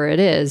 whatever it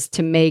is,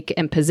 to make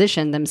and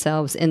position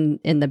themselves in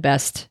the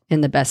best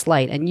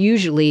light. And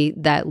usually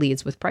that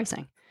leads with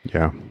pricing.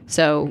 Yeah.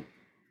 So,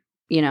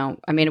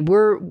 I mean,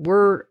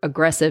 we're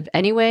aggressive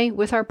anyway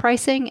with our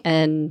pricing,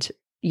 and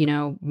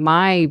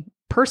my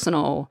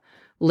personal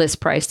list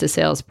price to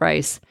sales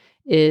price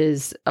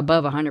is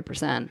above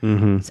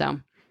 100%. So,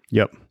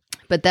 yep.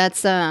 But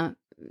that's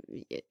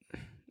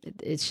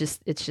it's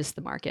just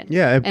the market.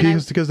 Yeah,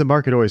 because the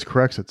market always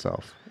corrects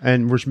itself,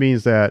 and which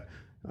means that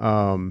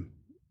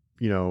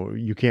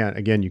you can't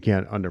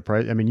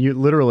underprice. I mean,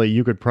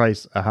 you could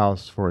price a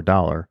house for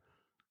 $1.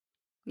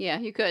 Yeah,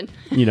 you could.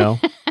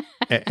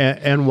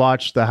 And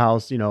watch the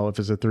house. If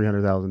it's a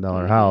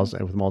 $300,000 house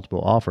and with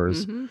multiple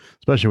offers,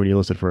 especially when you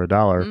list it for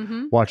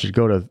 $1, watch it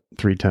go to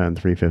 $310,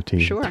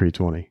 $315, Sure.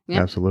 $320. Yep.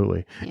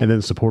 Absolutely, Yep. and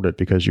then support it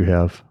because you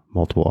have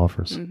multiple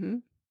offers.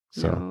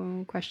 So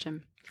No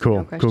question. cool,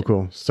 No question.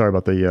 cool. Sorry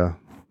about the No,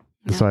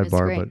 sidebar, it's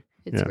great. but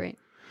It's yeah. great.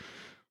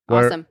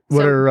 What Awesome.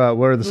 What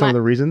are some of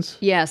the reasons?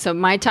 Yeah. So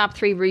my top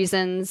 3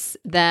 reasons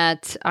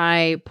that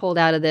I pulled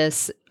out of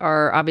this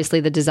are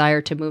obviously the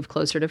desire to move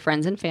closer to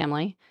friends and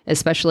family,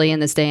 especially in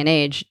this day and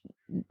age.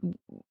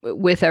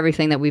 With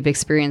everything that we've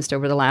experienced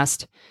over the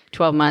last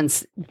 12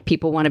 months,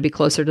 people want to be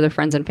closer to their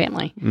friends and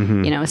family,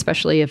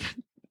 especially if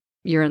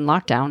you're in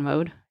lockdown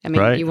mode. I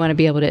mean, Right. you want to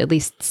be able to at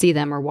least see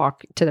them or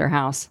walk to their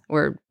house,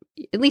 or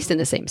at least in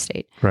the same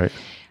state. Right.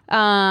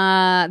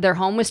 Their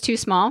home was too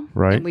small.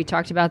 Right. And we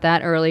talked about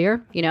that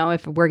earlier. You know,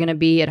 if we're going to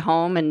be at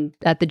home and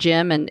at the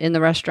gym and in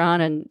the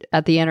restaurant and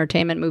at the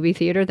entertainment movie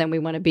theater, then we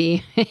want to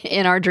be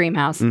in our dream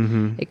house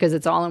because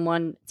it's all in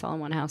one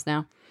house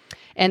now.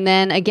 And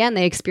then again,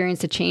 they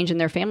experienced a change in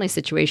their family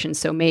situation.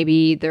 So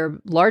maybe their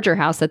larger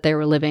house that they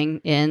were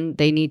living in,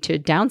 they need to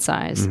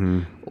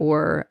downsize,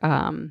 or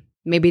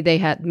maybe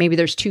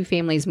there's two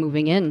families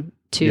moving in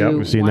to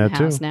we've seen one that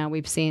house too. now.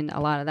 We've seen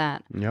a lot of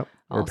that. Yep.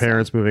 Or also.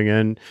 parents moving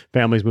in,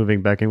 families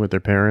moving back in with their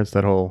parents,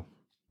 the whole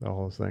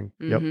thing.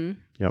 Yep.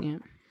 Yep. Yeah.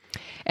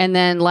 And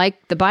then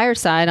like the buyer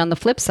side, on the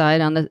flip side,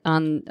 on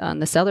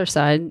the seller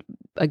side,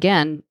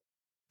 again,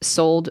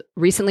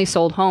 recently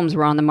sold homes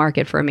were on the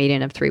market for a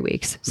median of 3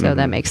 weeks. So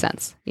that makes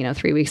sense.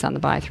 3 weeks on the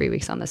buy, 3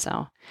 weeks on the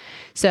sell.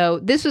 So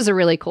this was a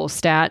really cool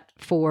stat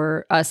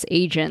for us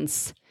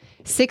agents.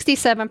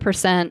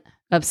 67%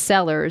 of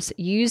sellers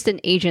used an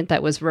agent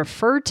that was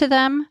referred to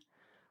them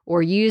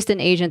or used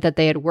an agent that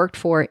they had worked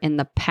for in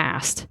the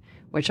past,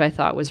 which I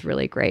thought was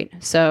really great.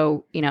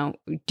 So,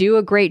 do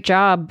a great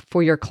job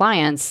for your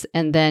clients,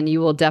 and then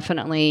you will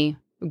definitely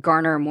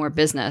garner more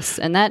business.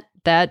 And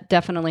that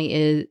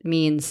definitely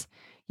means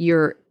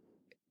you're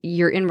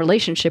in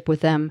relationship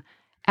with them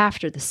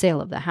after the sale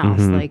of the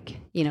house. Like,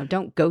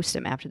 don't ghost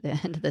them after the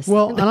end of the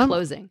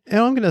closing. And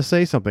I'm going to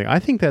say something. I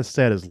think that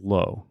stat is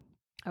low.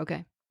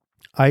 Okay.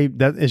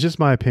 That is just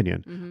my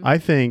opinion. I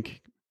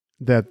think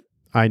that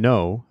I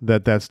know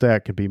that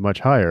stat could be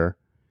much higher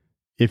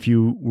if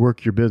you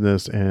work your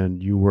business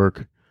and you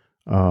work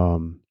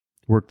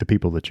the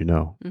people that you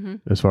know,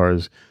 as far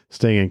as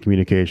staying in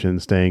communication,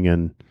 staying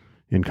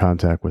in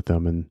contact with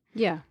them. And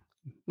yeah.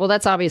 Well,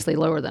 that's obviously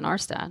lower than our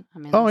stat. I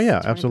mean,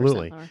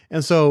 absolutely. Lower.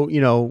 And so,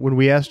 when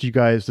we asked you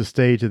guys to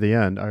stay to the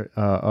end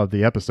of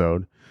the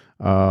episode,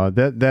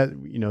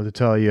 to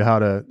tell you how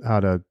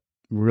to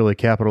really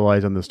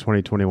capitalize on this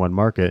 2021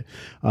 market,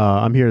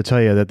 I'm here to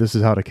tell you that this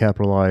is how to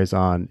capitalize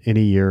on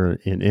any year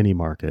in any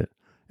market,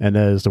 and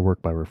that is to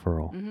work by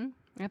referral.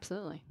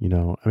 Absolutely. We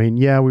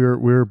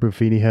were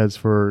Buffini heads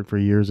for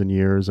years and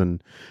years,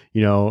 and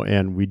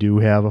and we do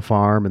have a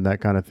farm and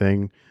that kind of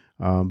thing.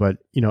 But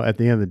at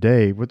the end of the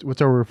day,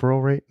 what's our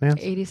referral rate,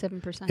 Nance?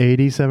 87%.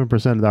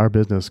 87% of our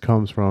business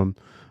comes from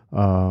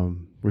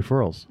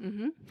referrals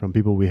from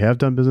people we have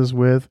done business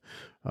with,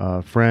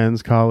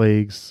 friends,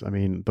 colleagues. I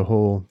mean, the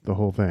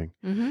whole thing.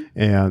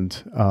 And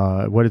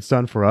what it's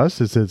done for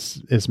us is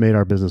it's made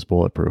our business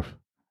bulletproof.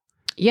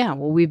 Yeah.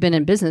 Well, we've been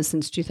in business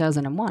since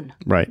 2001.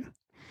 Right.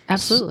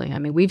 Absolutely. I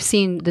mean, we've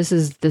seen this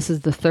is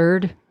the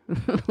third,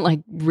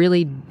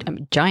 really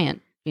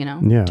giant.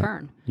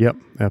 Turn. Yep,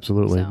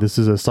 absolutely. So. This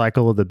is a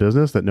cycle of the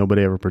business that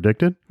nobody ever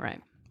predicted.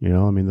 Right.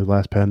 The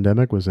last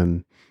pandemic was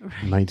in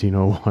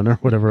 1901 or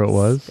whatever it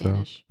was.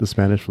 Spanish. So the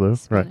Spanish flu.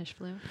 Spanish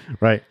flu.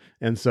 Right.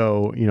 And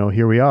so,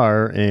 here we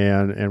are,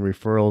 and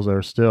referrals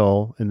are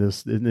still in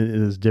this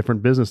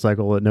different business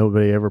cycle that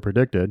nobody ever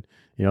predicted.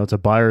 It's a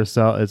buyer's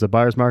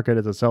market,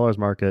 it's a seller's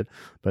market,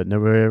 but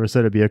nobody ever said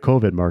it'd be a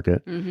COVID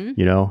market. And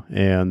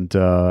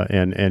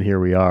here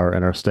we are,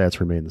 and our stats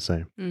remain the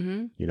same.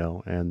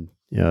 And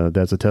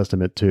that's a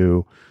testament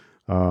to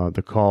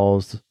the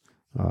calls,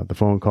 the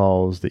phone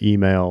calls, the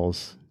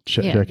emails,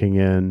 checking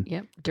in.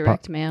 Yep.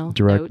 Direct mail,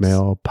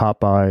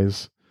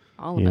 Popeyes.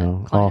 All of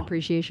it. Client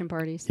appreciation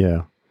parties.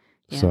 Yeah.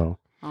 So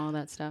all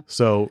that stuff.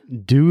 So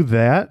do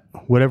that,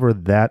 whatever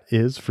that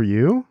is for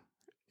you,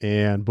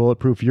 and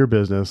bulletproof your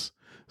business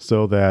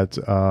so that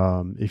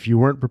if you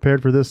weren't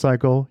prepared for this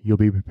cycle, you'll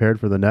be prepared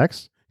for the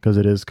next, because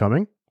it is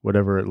coming,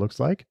 whatever it looks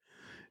like.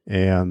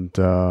 And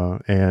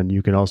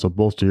you can also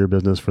bolster your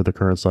business for the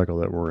current cycle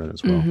that we're in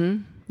as well.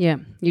 Yeah,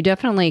 you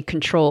definitely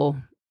control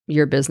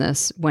your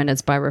business when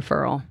it's by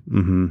referral.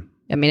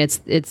 I mean,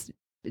 it's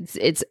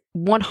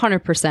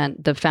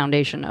 100% the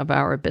foundation of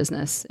our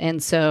business.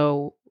 And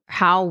so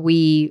how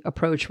we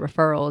approach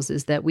referrals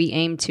is that we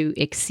aim to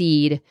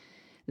exceed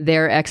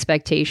their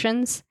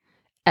expectations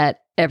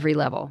at every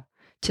level,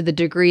 to the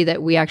degree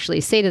that we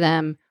actually say to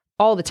them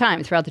all the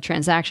time throughout the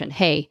transaction,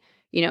 hey,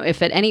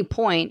 if at any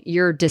point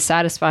you're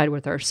dissatisfied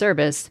with our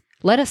service,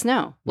 let us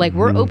know. Like,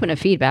 we're open to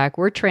feedback.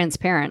 We're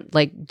transparent.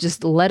 Like,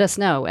 just let us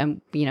know.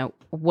 And,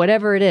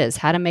 whatever it is,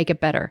 how to make it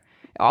better,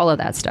 all of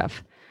that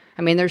stuff.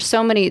 I mean, there's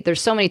so many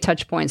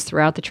touch points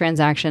throughout the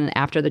transaction and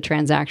after the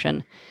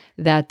transaction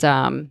that,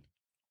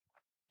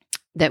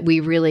 that we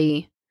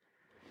really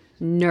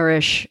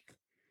nourish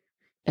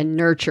and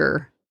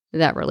nurture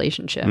that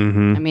relationship. I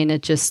mean,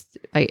 it just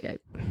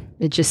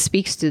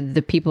speaks to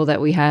the people that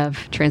we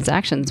have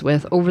transactions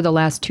with over the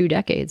last 2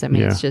 decades. I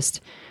mean,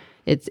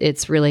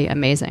 it's really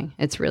amazing.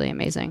 It's really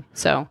amazing.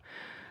 So,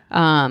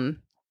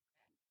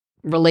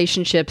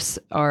 relationships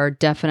are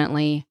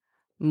definitely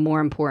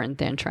more important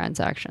than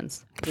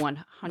transactions. 100%.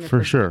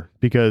 For sure.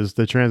 Because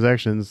the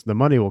transactions, the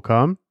money will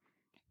come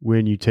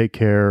when you take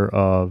care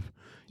of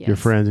your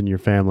friends and your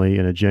family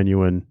in a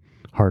genuine,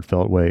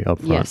 heartfelt way up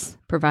front. Yes.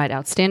 Provide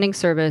outstanding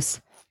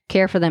service,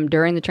 care for them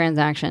during the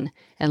transaction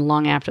and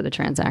long after the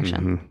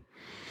transaction.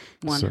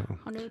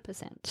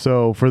 100%.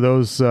 So for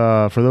those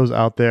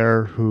out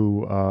there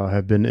who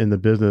have been in the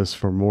business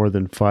for more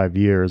than 5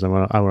 years, I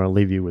want to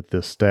leave you with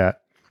this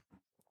stat.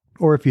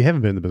 Or if you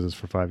haven't been in the business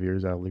for 5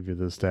 years, I'll leave you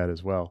this stat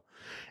as well.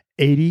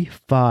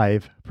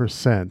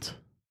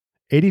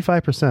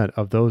 85%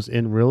 of those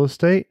in real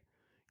estate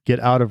get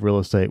out of real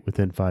estate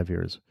within 5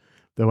 years.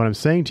 Though what I'm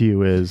saying to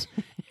you is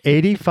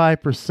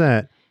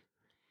 85%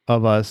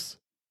 of us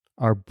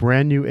are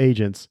brand new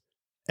agents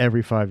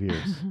every 5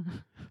 years.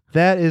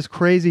 That is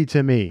crazy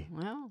to me.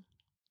 Wow.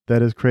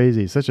 That is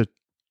crazy. Such a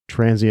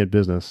transient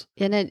business.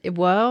 And it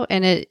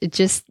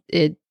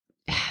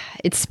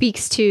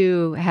speaks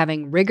to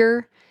having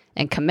rigor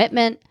and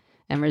commitment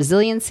and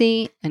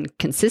resiliency and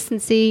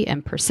consistency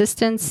and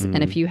persistence.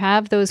 And if you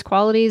have those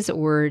qualities,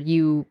 or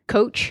you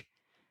coach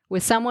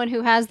with someone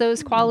who has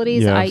those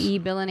qualities, Yes. i.e.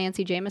 Bill and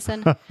Nancy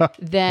Jameson,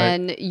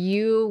 then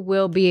you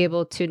will be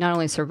able to not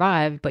only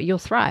survive, but you'll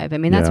thrive. I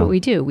mean, that's Yeah. what we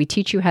do. We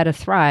teach you how to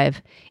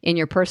thrive in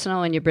your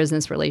personal and your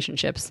business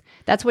relationships.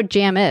 That's what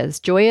JAM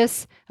is: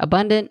 joyous,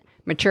 abundant,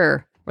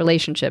 mature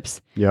relationships.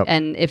 Yep.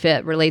 And if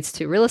it relates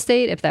to real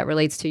estate, if that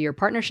relates to your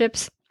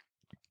partnerships,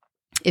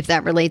 if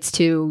that relates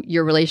to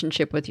your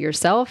relationship with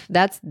yourself,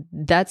 that's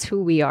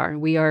who we are.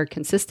 We are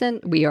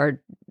consistent. We are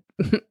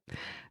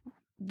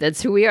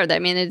that's who we are. I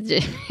mean,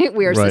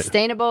 we are Right.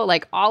 sustainable,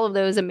 like all of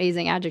those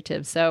amazing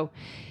adjectives. So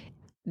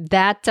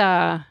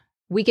that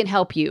we can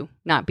help you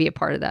not be a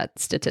part of that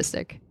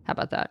statistic. How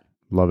about that?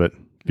 Love it.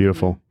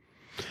 Beautiful.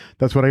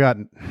 That's what I got,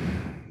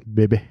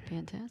 baby.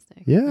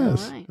 Fantastic.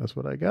 Yes, All right. that's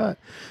what I got.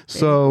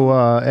 So,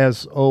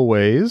 as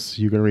always,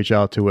 you can reach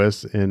out to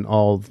us in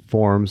all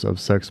forms of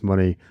sex,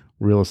 money,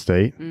 real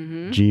estate,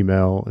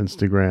 Gmail,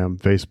 Instagram,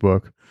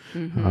 Facebook.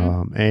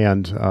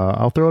 And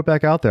I'll throw it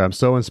back out there. I'm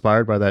so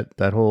inspired by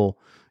that whole,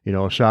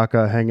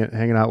 Shaka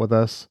hanging out with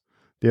us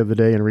the other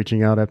day and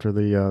reaching out after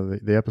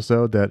the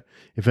episode, that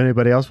if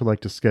anybody else would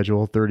like to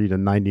schedule 30 to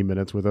 90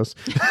 minutes with us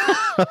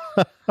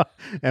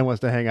and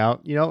wants to hang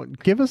out,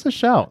 give us a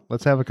shout.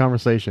 Let's have a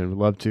conversation. We'd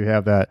love to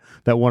have that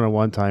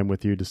one-on-one time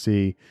with you to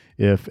see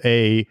if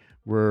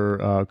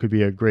we're could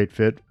be a great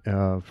fit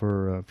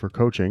for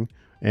coaching,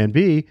 and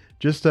B,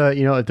 just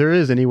if there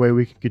is any way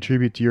we can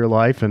contribute to your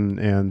life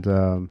and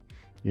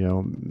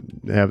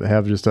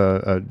have just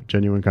a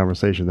genuine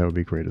conversation, that would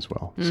be great as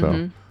well.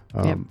 So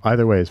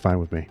either way is fine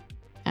with me.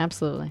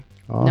 Absolutely.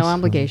 Awesome. No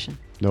obligation.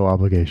 No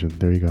obligation.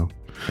 There you go.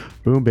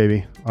 Boom,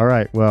 baby. All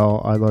right.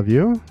 Well, I love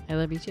you. I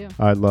love you too.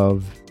 I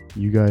love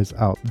you guys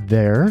out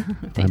there.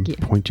 Thank you.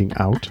 Pointing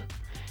out.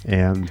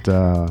 And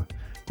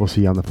we'll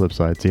see you on the flip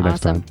side. See you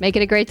next time. Make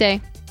it a great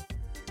day.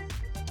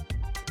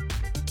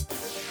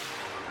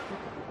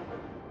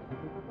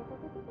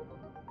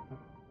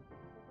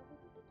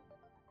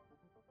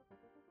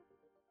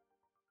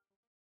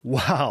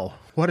 Wow,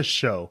 what a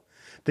show.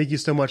 Thank you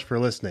so much for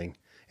listening.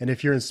 And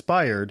if you're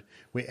inspired,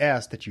 we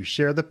ask that you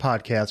share the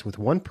podcast with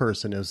one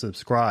person and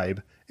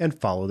subscribe and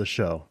follow the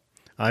show.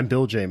 I'm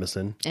Bill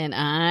Jameson. And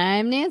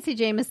I'm Nancy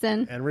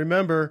Jameson. And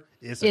remember,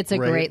 it's a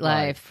great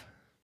life.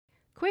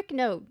 Quick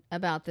note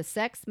about the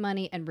Sex,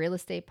 Money, and Real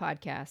Estate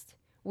podcast.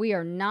 We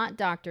are not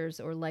doctors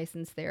or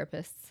licensed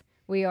therapists.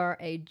 We are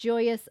a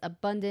joyous,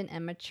 abundant,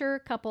 and mature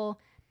couple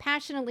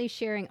passionately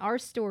sharing our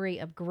story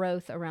of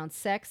growth around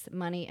sex,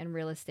 money, and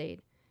real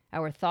estate.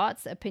 Our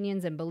thoughts,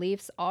 opinions, and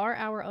beliefs are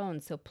our own,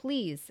 so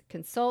please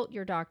consult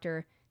your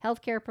doctor,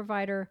 healthcare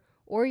provider,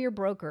 or your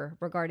broker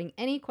regarding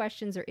any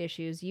questions or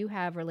issues you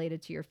have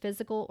related to your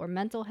physical or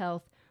mental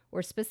health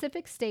or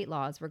specific state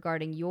laws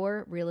regarding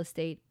your real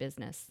estate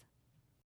business.